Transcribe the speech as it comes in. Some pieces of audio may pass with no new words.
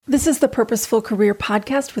This is the Purposeful Career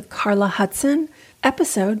Podcast with Carla Hudson,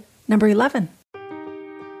 episode number 11.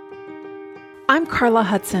 I'm Carla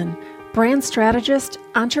Hudson, brand strategist,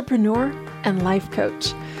 entrepreneur, and life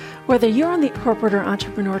coach. Whether you're on the corporate or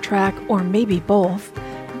entrepreneur track, or maybe both,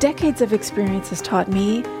 decades of experience has taught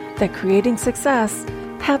me that creating success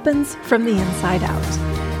happens from the inside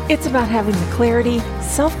out. It's about having the clarity,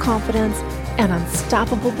 self-confidence, and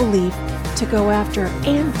unstoppable belief to go after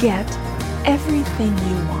and get everything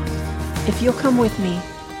you want. If you'll come with me,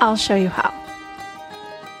 I'll show you how.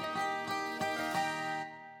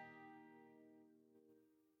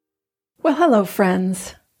 Well, hello,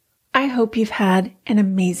 friends. I hope you've had an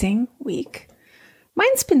amazing week.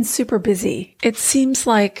 Mine's been super busy. It seems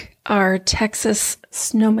like our Texas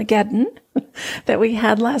snowmageddon that we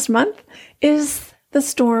had last month is the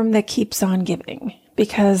storm that keeps on giving.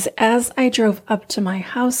 Because as I drove up to my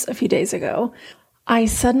house a few days ago, I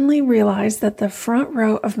suddenly realized that the front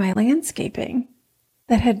row of my landscaping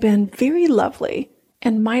that had been very lovely,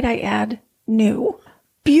 and might I add, new,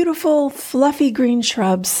 beautiful, fluffy green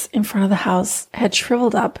shrubs in front of the house had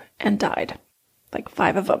shriveled up and died, like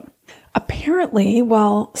 5 of them. Apparently,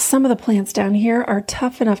 while some of the plants down here are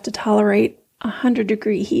tough enough to tolerate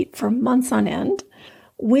 100-degree heat for months on end,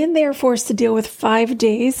 when they are forced to deal with 5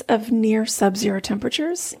 days of near sub-zero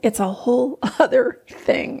temperatures, it's a whole other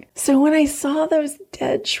thing. So when I saw those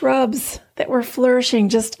dead shrubs that were flourishing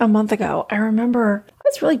just a month ago, I remember I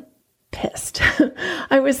was really pissed.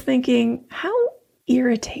 I was thinking, how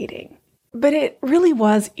irritating. But it really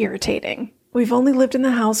was irritating. We've only lived in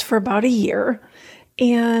the house for about a year,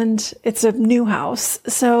 and it's a new house.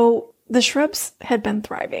 So the shrubs had been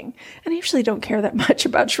thriving. And I usually don't care that much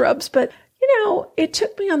about shrubs, but it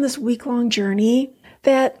took me on this week-long journey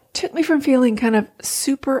that took me from feeling kind of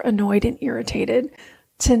super annoyed and irritated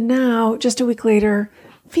to now, just a week later,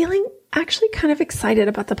 feeling actually kind of excited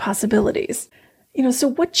about the possibilities. So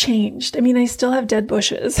what changed? I mean, I still have dead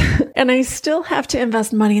bushes and I still have to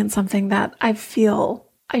invest money in something that I feel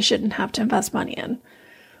I shouldn't have to invest money in.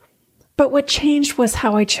 But what changed was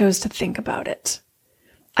how I chose to think about it.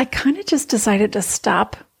 I kind of just decided to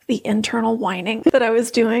stop the internal whining that I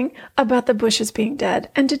was doing about the bushes being dead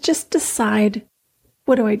and to just decide,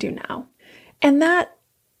 what do I do now? And that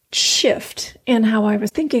shift in how I was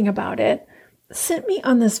thinking about it sent me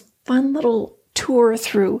on this fun little tour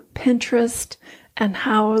through Pinterest and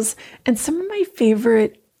Houzz and some of my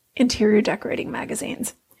favorite interior decorating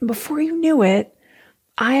magazines. And before you knew it,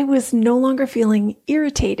 I was no longer feeling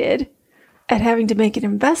irritated at having to make an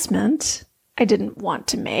investment I didn't want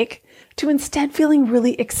to make, to instead feeling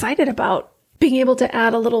really excited about being able to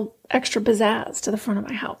add a little extra pizzazz to the front of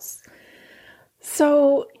my house.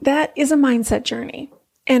 So that is a mindset journey.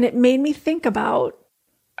 And it made me think about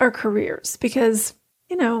our careers because,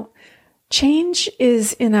 change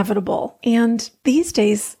is inevitable. And these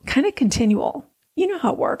days, kind of continual. You know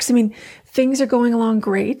how it works. I mean, things are going along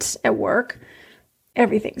great at work.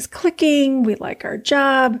 Everything's clicking. We like our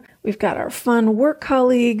job. We've got our fun work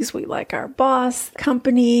colleagues. We like our boss,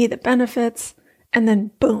 company, the benefits. And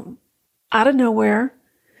then boom, out of nowhere,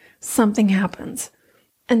 something happens.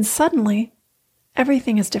 And suddenly,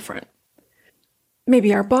 everything is different.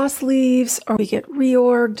 Maybe our boss leaves, or we get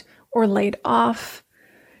reorged or laid off.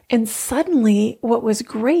 And suddenly, what was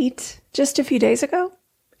great just a few days ago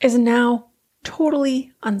is now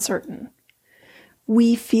totally uncertain.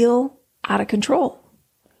 We feel out of control.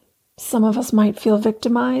 Some of us might feel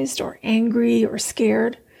victimized or angry or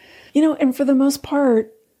scared, and for the most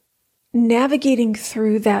part, navigating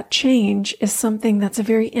through that change is something that's a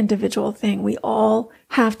very individual thing. We all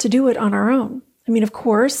have to do it on our own. I mean, of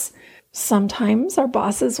course, sometimes our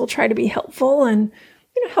bosses will try to be helpful and,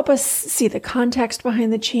 help us see the context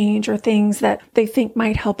behind the change or things that they think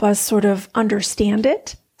might help us sort of understand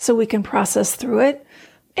it so we can process through it.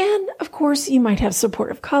 And of course, you might have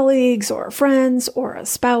supportive colleagues or friends or a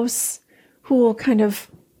spouse who will kind of,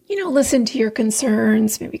 listen to your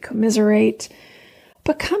concerns, maybe commiserate.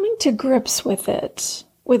 But coming to grips with it,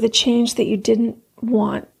 with a change that you didn't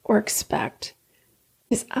want or expect,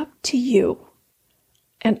 is up to you.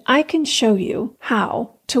 And I can show you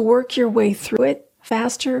how to work your way through it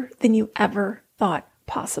faster than you ever thought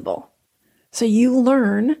possible. So you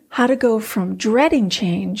learn how to go from dreading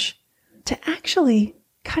change to actually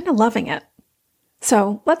kind of loving it.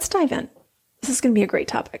 So let's dive in. This is going to be a great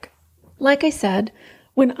topic. Like I said,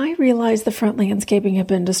 when I realized the front landscaping had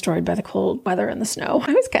been destroyed by the cold weather and the snow,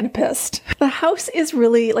 I was kind of pissed. The house is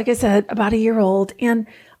really, like I said, about a year old, and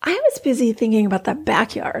I was busy thinking about the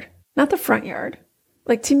backyard, not the front yard.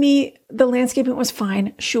 Like, to me, the landscaping was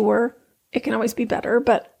fine, sure, It can always be better,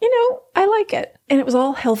 but I like it. And it was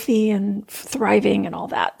all healthy and thriving and all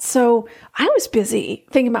that. So I was busy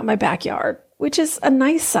thinking about my backyard, which is a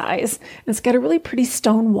nice size. And it's got a really pretty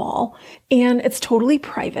stone wall and it's totally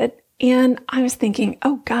private. And I was thinking,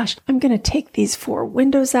 oh gosh, I'm going to take these 4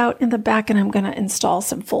 windows out in the back and I'm going to install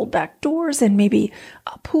some fold back doors and maybe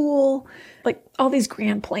a pool, like all these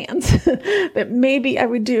grand plans that maybe I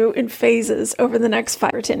would do in phases over the next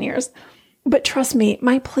 5 or 10 years. But trust me,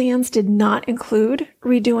 my plans did not include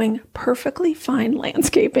redoing perfectly fine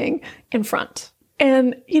landscaping in front.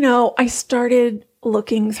 And, I started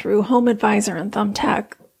looking through HomeAdvisor and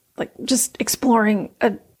Thumbtack, like just exploring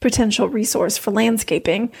a potential resource for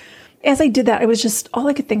landscaping. As I did that, all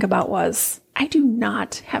I could think about was, I do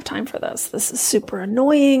not have time for this. This is super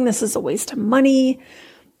annoying. This is a waste of money.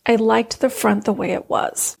 I liked the front the way it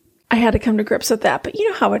was. I had to come to grips with that. But you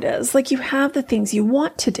know how it is. Like you have the things you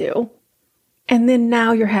want to do. And then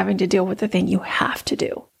now you're having to deal with the thing you have to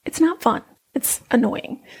do. It's not fun. It's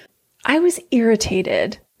annoying. I was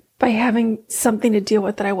irritated by having something to deal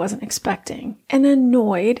with that I wasn't expecting and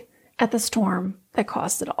annoyed at the storm that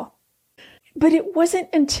caused it all. But it wasn't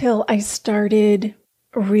until I started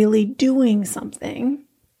really doing something,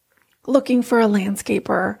 looking for a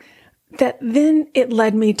landscaper, that then it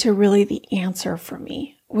led me to really the answer for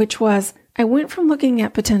me, which was I went from looking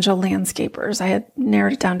at potential landscapers. I had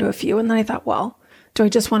narrowed it down to a few. And then I thought, well, do I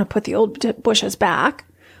just want to put the old bushes back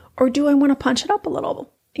or do I want to punch it up a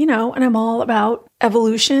little? And I'm all about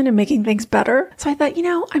evolution and making things better. So I thought,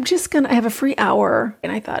 I have a free hour.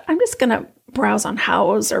 And I thought, I'm just going to browse on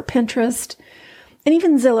Houzz or Pinterest and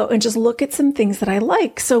even Zillow and just look at some things that I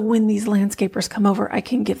like. So when these landscapers come over, I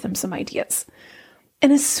can give them some ideas.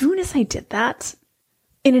 And as soon as I did that,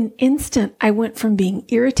 in an instant, I went from being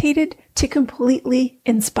irritated to completely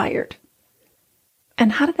inspired.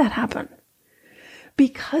 And how did that happen?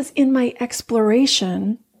 Because in my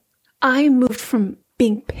exploration, I moved from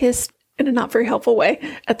being pissed in a not very helpful way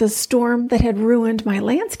at the storm that had ruined my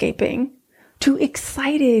landscaping to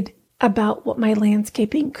excited about what my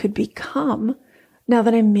landscaping could become now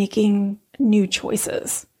that I'm making new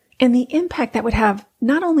choices and the impact that would have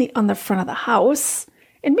not only on the front of the house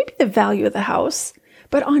and maybe the value of the house,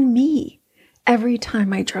 but on me every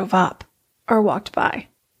time I drove up or walked by.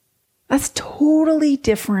 That's totally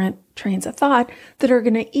different trains of thought that are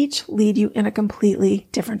going to each lead you in a completely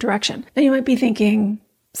different direction. Now you might be thinking,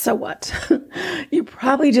 so what? You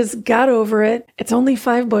probably just got over it. It's only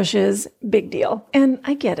 5 bushes, big deal. And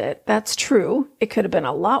I get it. That's true. It could have been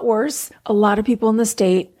a lot worse. A lot of people in the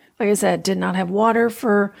state, like I said, did not have water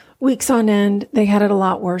for weeks on end. They had it a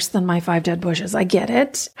lot worse than my 5 dead bushes. I get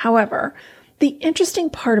it. However, the interesting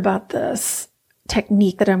part about this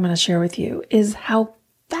technique that I'm going to share with you is how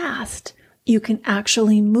fast you can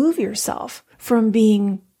actually move yourself from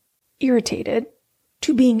being irritated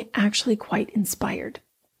to being actually quite inspired.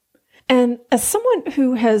 And as someone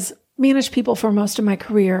who has managed people for most of my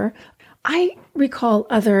career, I recall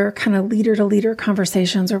other kind of leader-to-leader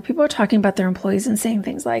conversations where people are talking about their employees and saying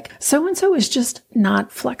things like, so-and-so is just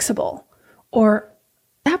not flexible, or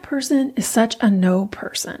that person is such a no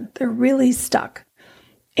person. They're really stuck.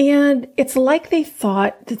 And it's like they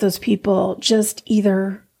thought that those people just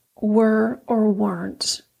either were or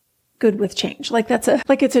weren't good with change. Like it's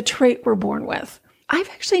a trait we're born with. I've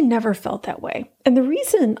actually never felt that way. And the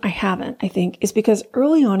reason I haven't, I think, is because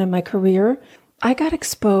early on in my career, I got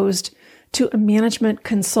exposed to a management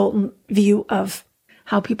consultant view of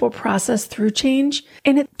how people process through change.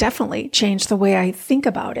 And it definitely changed the way I think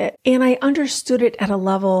about it. And I understood it at a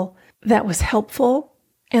level that was helpful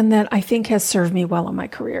and that I think has served me well in my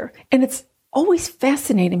career. And it's always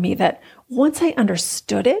fascinated me that once I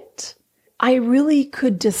understood it, I really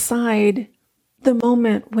could decide the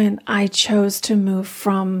moment when I chose to move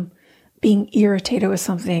from being irritated with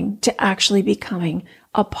something to actually becoming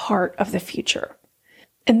a part of the future.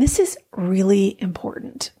 And this is really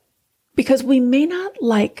important because we may not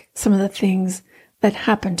like some of the things that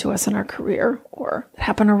happen to us in our career or that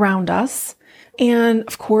happen around us. And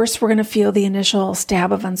of course, we're going to feel the initial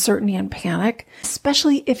stab of uncertainty and panic,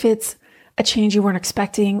 especially if it's a change you weren't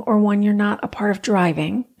expecting or one you're not a part of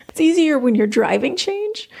driving. It's easier when you're driving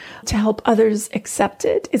change to help others accept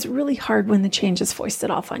it. It's really hard when the change is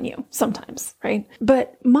foisted off on you sometimes, right?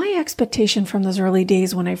 But my expectation from those early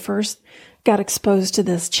days when I first got exposed to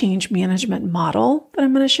this change management model that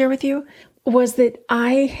I'm going to share with you was that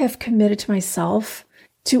I have committed to myself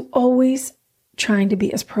to always trying to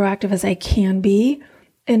be as proactive as I can be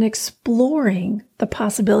in exploring the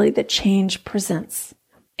possibility that change presents.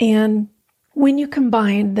 And when you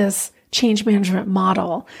combine this change management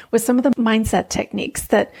model, with some of the mindset techniques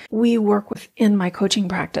that we work with in my coaching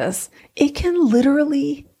practice, it can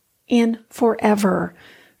literally and forever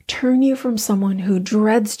turn you from someone who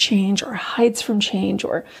dreads change or hides from change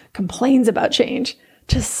or complains about change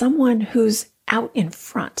to someone who's out in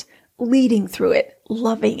front, leading through it,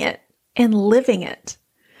 loving it, and living it.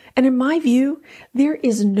 And in my view, there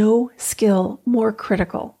is no skill more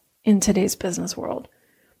critical in today's business world.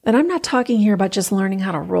 And I'm not talking here about just learning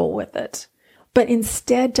how to roll with it, but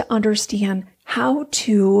instead to understand how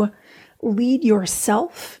to lead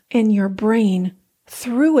yourself and your brain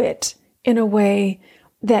through it in a way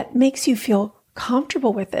that makes you feel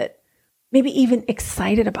comfortable with it, maybe even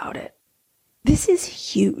excited about it. This is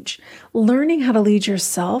huge. Learning how to lead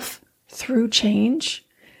yourself through change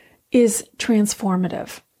is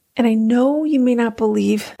transformative. And I know you may not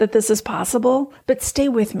believe that this is possible, but stay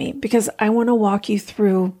with me because I want to walk you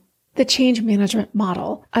through the change management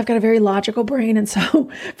model. I've got a very logical brain. And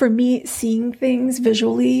so for me, seeing things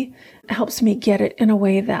visually helps me get it in a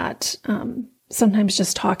way that sometimes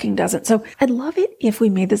just talking doesn't. So I'd love it if we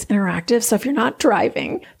made this interactive. So if you're not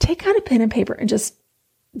driving, take out a pen and paper and just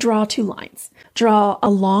draw 2 lines. Draw a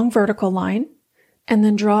long vertical line and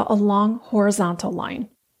then draw a long horizontal line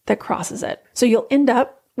that crosses it. So you'll end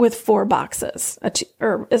up with 4 boxes,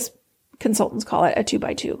 or as consultants call it, a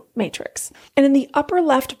 2x2 matrix. And in the upper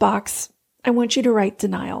left box, I want you to write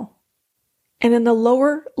denial. And in the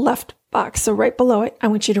lower left box, so right below it, I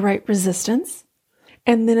want you to write resistance.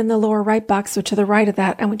 And then in the lower right box, so to the right of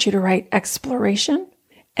that, I want you to write exploration.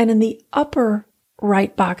 And in the upper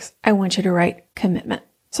right box, I want you to write commitment.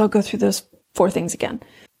 So I'll go through those 4 things again.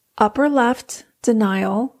 Upper left,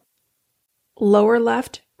 denial. Lower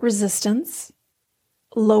left, resistance.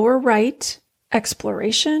 Lower right,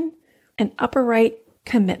 exploration. And upper right,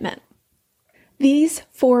 commitment. These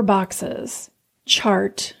 4 boxes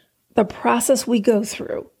chart the process we go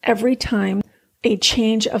through every time a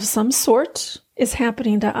change of some sort is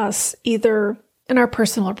happening to us, either in our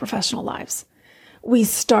personal or professional lives. We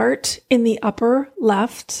start in the upper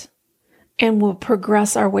left and we'll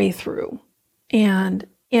progress our way through and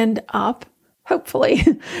end up, hopefully,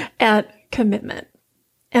 at commitment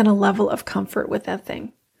and a level of comfort with that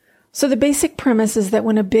thing. So the basic premise is that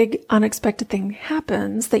when a big unexpected thing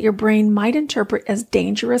happens that your brain might interpret as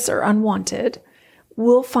dangerous or unwanted,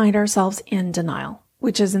 we'll find ourselves in denial,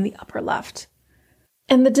 which is in the upper left.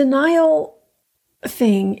 And the denial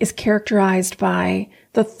thing is characterized by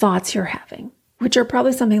the thoughts you're having, which are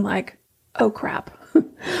probably something like, oh crap,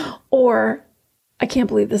 or I can't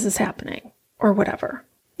believe this is happening, or whatever.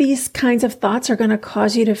 These kinds of thoughts are going to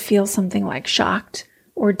cause you to feel something like shocked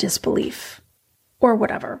or disbelief or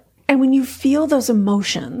whatever. And when you feel those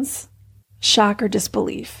emotions, shock or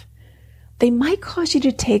disbelief, they might cause you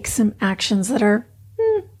to take some actions that are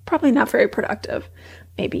probably not very productive.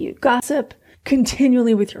 Maybe you gossip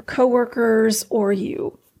continually with your coworkers, or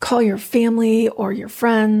you call your family or your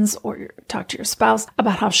friends, or you talk to your spouse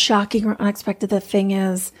about how shocking or unexpected the thing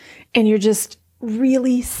is. And you're just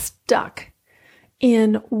really stuck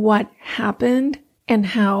in what happened and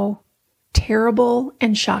how terrible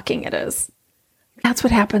and shocking it is. That's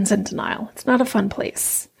what happens in denial. It's not a fun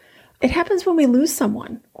place. It happens when we lose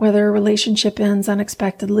someone, whether a relationship ends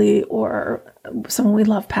unexpectedly or someone we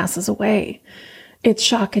love passes away. It's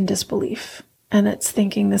shock and disbelief. And it's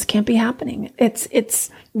thinking this can't be happening. It's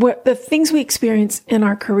what the things we experience in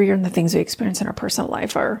our career and the things we experience in our personal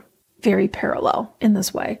life are very parallel in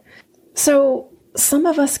this way. So some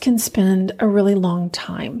of us can spend a really long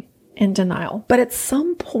time in denial, but at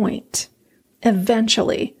some point,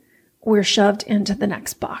 eventually, we're shoved into the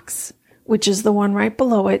next box, which is the one right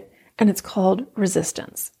below it, and it's called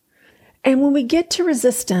resistance. And when we get to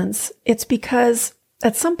resistance, it's because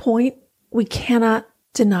at some point, we cannot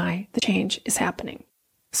deny the change is happening.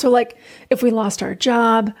 So like if we lost our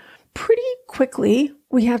job, pretty quickly,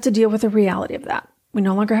 we have to deal with the reality of that. We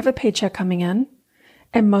no longer have a paycheck coming in,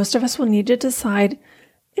 and most of us will need to decide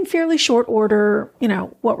in fairly short order,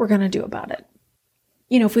 what we're going to do about it.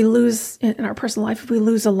 If we lose in our personal life, if we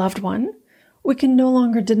lose a loved one, we can no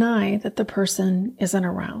longer deny that the person isn't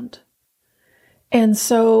around. And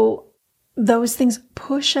so those things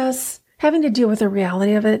push us, having to deal with the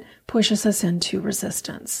reality of it, pushes us into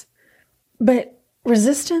resistance. But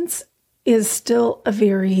resistance is still a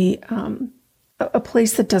very, a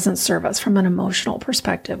place that doesn't serve us from an emotional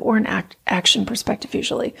perspective or an action perspective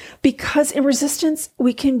usually. Because in resistance,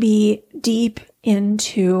 we can be deep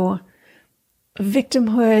into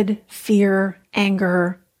victimhood, fear,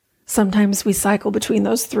 anger. Sometimes we cycle between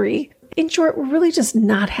those 3. In short, we're really just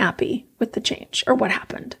not happy with the change or what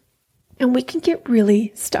happened. And we can get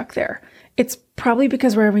really stuck there. It's probably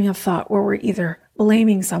because we're having a thought where we're either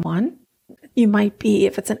blaming someone. You might be,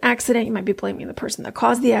 if it's an accident, you might be blaming the person that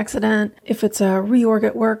caused the accident. If it's a reorg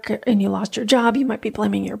at work and you lost your job, you might be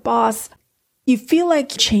blaming your boss. You feel like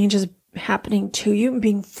change is happening to you and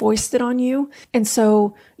being foisted on you. And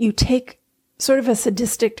so you take sort of a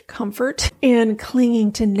sadistic comfort in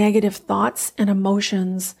clinging to negative thoughts and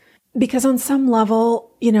emotions because on some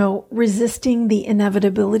level, resisting the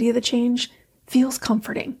inevitability of the change feels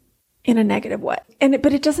comforting in a negative way.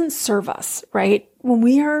 But it doesn't serve us, right? When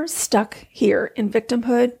we are stuck here in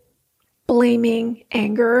victimhood, blaming,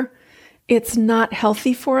 anger, it's not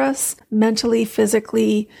healthy for us mentally,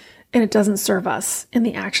 physically, and it doesn't serve us in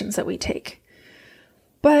the actions that we take.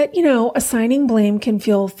 But, assigning blame can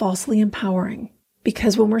feel falsely empowering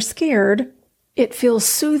because when we're scared, it feels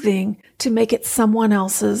soothing to make it someone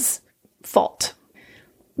else's fault.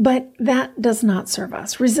 But that does not serve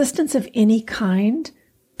us. Resistance of any kind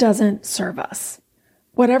doesn't serve us.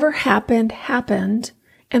 Whatever happened, happened,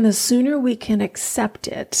 and the sooner we can accept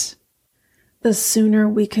it, the sooner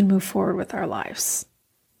we can move forward with our lives.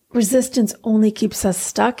 Resistance only keeps us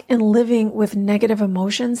stuck and living with negative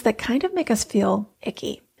emotions that kind of make us feel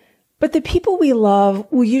icky. But the people we love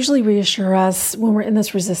will usually reassure us when we're in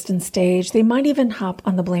this resistance stage. They might even hop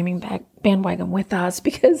on the blaming bandwagon with us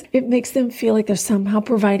because it makes them feel like they're somehow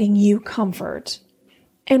providing you comfort.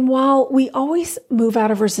 And while we always move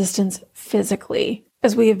out of resistance physically,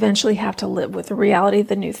 as we eventually have to live with the reality of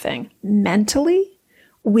the new thing, mentally,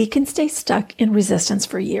 we can stay stuck in resistance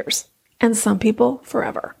for years, and some people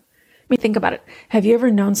forever. Think about it. Have you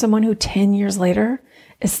ever known someone who 10 years later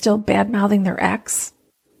is still bad-mouthing their ex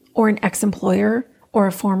or an ex-employer or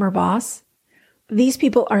a former boss? These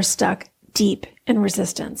people are stuck deep in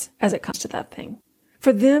resistance as it comes to that thing.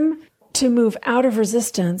 For them to move out of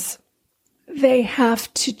resistance, they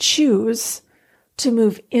have to choose to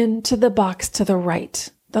move into the box to the right,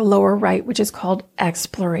 the lower right, which is called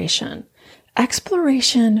exploration.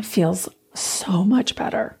 Exploration feels so much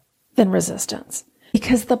better than resistance.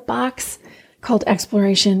 Because the box called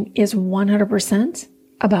exploration is 100%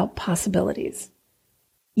 about possibilities.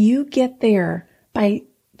 You get there by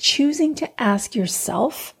choosing to ask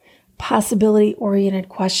yourself possibility-oriented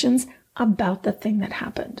questions about the thing that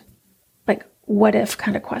happened. Like what if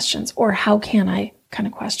kind of questions or how can I kind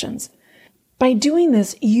of questions. By doing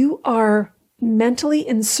this, you are mentally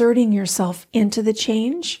inserting yourself into the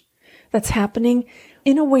change that's happening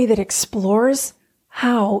in a way that explores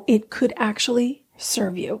how it could actually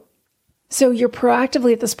serve you. So you're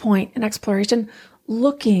proactively at this point in exploration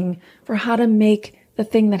looking for how to make the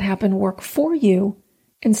thing that happened work for you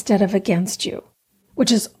instead of against you,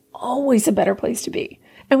 which is always a better place to be.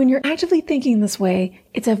 And when you're actively thinking this way,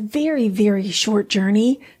 it's a very, very short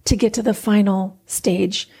journey to get to the final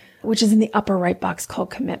stage, which is in the upper right box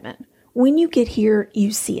called commitment. When you get here,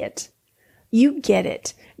 you see it. You get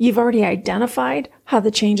it. You've already identified how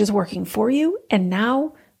the change is working for you, and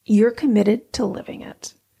now you're committed to living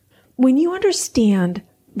it. When you understand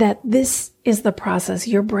that this is the process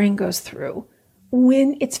your brain goes through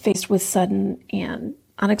when it's faced with sudden and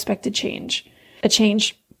unexpected change, a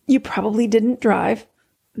change you probably didn't drive,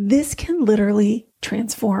 this can literally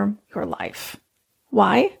transform your life.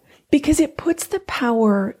 Why? Because it puts the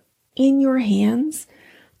power in your hands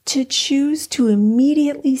to choose to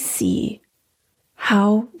immediately see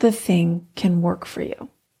how the thing can work for you.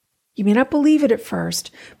 You may not believe it at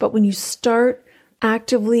first, but when you start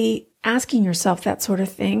actively asking yourself that sort of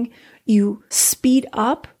thing, you speed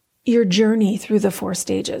up your journey through the 4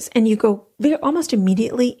 stages and you go almost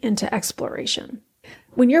immediately into exploration.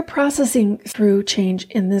 When you're processing through change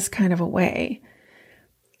in this kind of a way,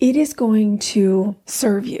 it is going to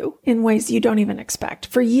serve you in ways you don't even expect.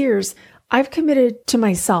 For years, I've committed to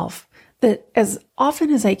myself that as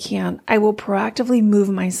often as I can, I will proactively move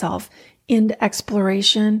myself into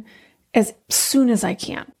exploration as soon as I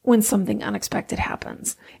can when something unexpected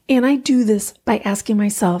happens. And I do this by asking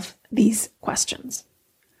myself these questions.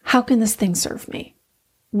 How can this thing serve me?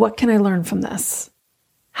 What can I learn from this?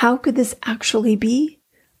 How could this actually be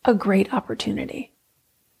a great opportunity?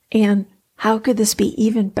 And how could this be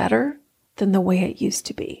even better than the way it used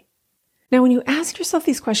to be? Now, when you ask yourself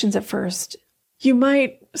these questions at first, you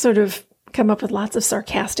might sort of come up with lots of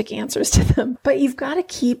sarcastic answers to them, but you've got to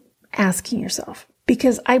keep asking yourself,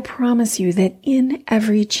 because I promise you that in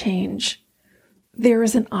every change, there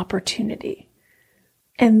is an opportunity.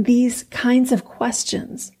 And these kinds of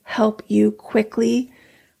questions help you quickly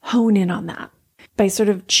hone in on that by sort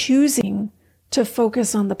of choosing to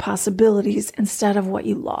focus on the possibilities instead of what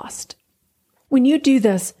you lost. When you do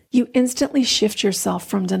this, you instantly shift yourself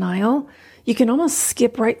from denial You can almost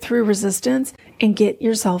skip right through resistance and get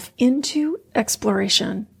yourself into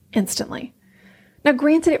exploration instantly. Now,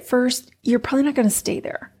 granted, at first, you're probably not going to stay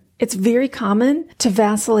there. It's very common to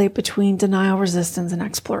vacillate between denial, resistance, and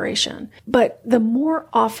exploration. But the more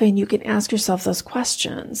often you can ask yourself those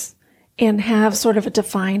questions and have sort of a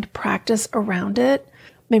defined practice around it,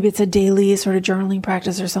 maybe it's a daily sort of journaling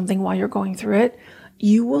practice or something while you're going through it,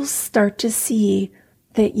 you will start to see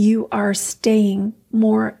that you are staying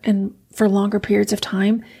more and for longer periods of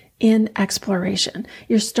time in exploration.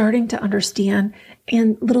 You're starting to understand,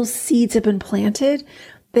 and little seeds have been planted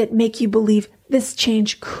that make you believe this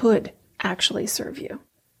change could actually serve you.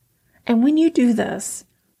 And when you do this,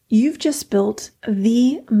 you've just built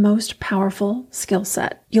the most powerful skill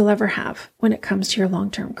set you'll ever have when it comes to your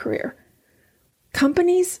long-term career.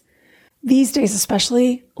 Companies, these days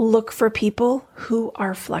especially, look for people who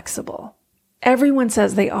are flexible. Everyone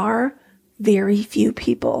says they are. Very few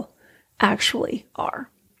people actually are.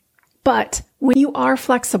 But when you are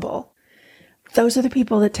flexible, those are the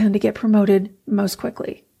people that tend to get promoted most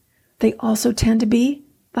quickly. They also tend to be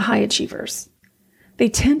the high achievers. They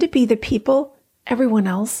tend to be the people everyone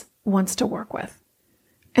else wants to work with.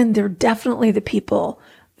 And they're definitely the people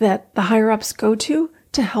that the higher ups go to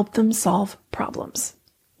help them solve problems.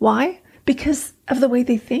 Why? Because of the way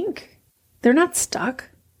they think. They're not stuck.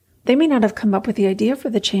 They may not have come up with the idea for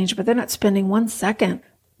the change, but they're not spending 1 second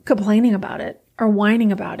complaining about it or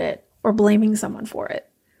whining about it or blaming someone for it.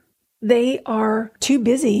 They are too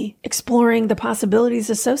busy exploring the possibilities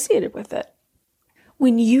associated with it.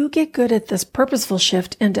 When you get good at this purposeful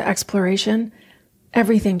shift into exploration,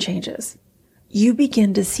 everything changes. You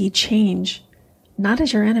begin to see change not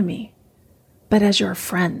as your enemy, but as your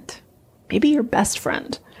friend, maybe your best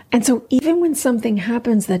friend. And so even when something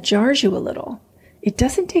happens that jars you a little, it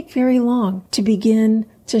doesn't take very long to begin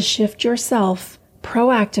to shift yourself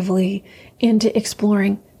proactively into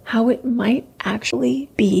exploring how it might actually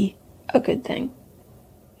be a good thing.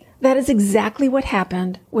 That is exactly what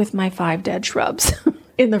happened with my 5 dead shrubs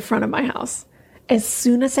in the front of my house. As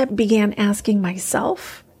soon as I began asking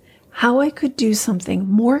myself how I could do something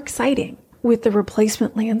more exciting with the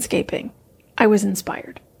replacement landscaping, I was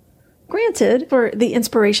inspired. Granted, for the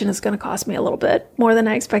inspiration is going to cost me a little bit more than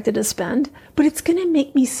I expected to spend, but it's going to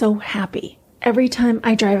make me so happy every time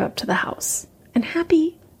I drive up to the house. And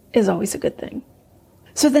happy is always a good thing.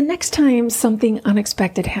 So the next time something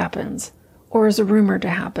unexpected happens or is rumored to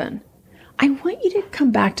happen, I want you to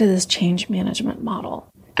come back to this change management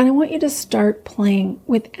model. And I want you to start playing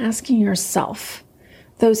with asking yourself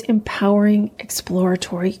those empowering,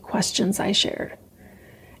 exploratory questions I shared.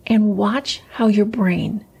 And watch how your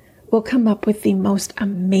brain will come up with the most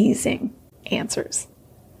amazing answers.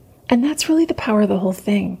 And that's really the power of the whole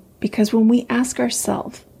thing, because when we ask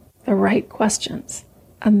ourselves the right questions,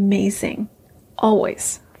 amazing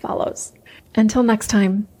always follows. Until next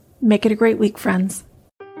time, make it a great week, friends.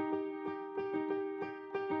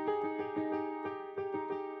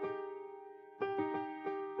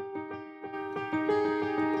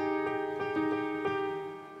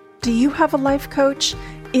 Do you have a life coach?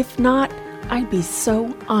 If not, I'd be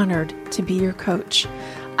so honored to be your coach.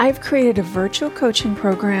 I've created a virtual coaching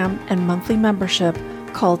program and monthly membership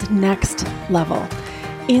called Next Level.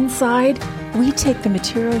 Inside, we take the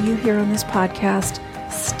material you hear on this podcast,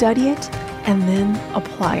 study it, and then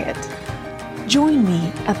apply it. Join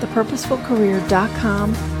me at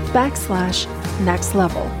thepurposefulcareer.com/next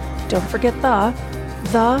level. Don't forget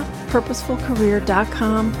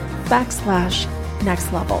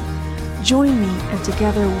thepurposefulcareer.com/next level. Join me, and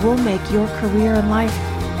together we'll make your career and life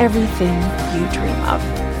everything you dream of.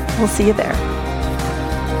 We'll see you there.